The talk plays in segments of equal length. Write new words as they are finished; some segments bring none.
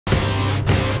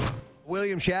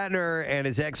William Shatner and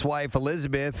his ex-wife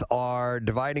Elizabeth are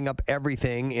dividing up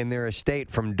everything in their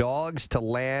estate, from dogs to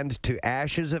land to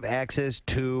ashes of exes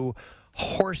to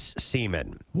horse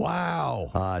semen.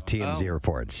 Wow. TMZ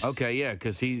reports. Okay, yeah,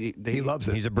 because he loves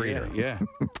it. He's a breeder. Yeah.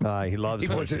 He loves He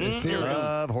puts it in his cereal.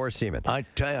 Love horse semen. I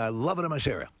tell you, I love it in my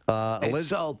cereal. It's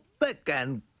so thick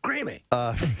and creamy.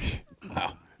 Wow.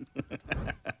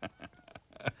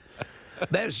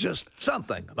 There's just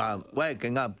something about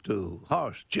waking up to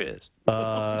horse jizz.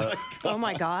 Oh,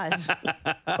 my gosh.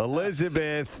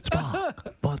 Elizabeth.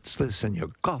 Spock, what's this in your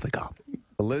coffee cup?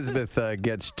 Elizabeth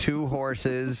gets 2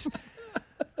 horses.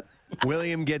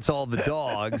 William gets all the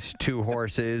dogs, 2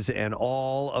 horses, and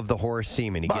all of the horse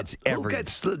semen. He gets who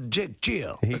gets the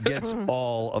jig-jill? He gets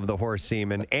all of the horse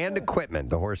semen and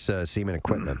equipment, the horse semen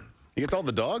equipment. He gets all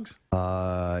the dogs?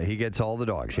 He gets all the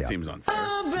dogs, yeah. That seems unfair.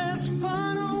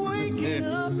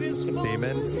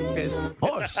 Semen. It's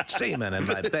horse semen in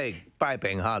my big,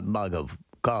 piping hot mug of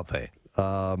coffee.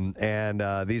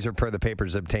 And these are per the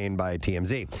papers obtained by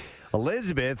TMZ.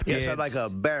 Elizabeth gets... Yes, I'd like a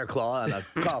bear claw and a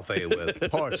coffee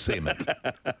with horse semen.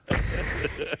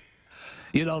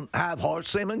 You don't have horse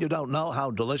semen? You don't know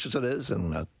how delicious it is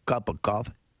in a cup of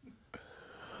coffee?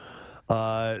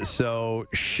 So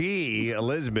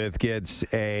Elizabeth, gets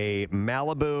a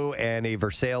Malibu and a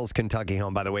Versailles, Kentucky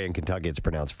home. By the way, in Kentucky, it's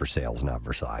pronounced Versailles, not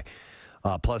Versailles.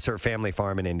 Plus her family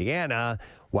farm in Indiana,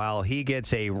 while he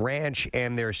gets a ranch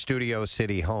and their Studio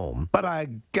City home. But I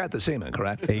got the semen,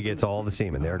 correct? He gets all the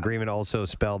semen. Their agreement also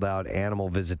spelled out animal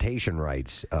visitation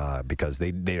rights because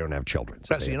they don't have children.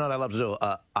 So Preston, you know what I love to do?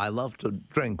 I love to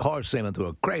drink horse semen through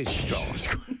a crazy straw.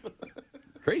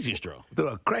 Crazy straw. Through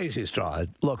a crazy straw.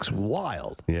 It looks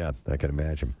wild. Yeah, I can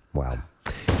imagine. Wow.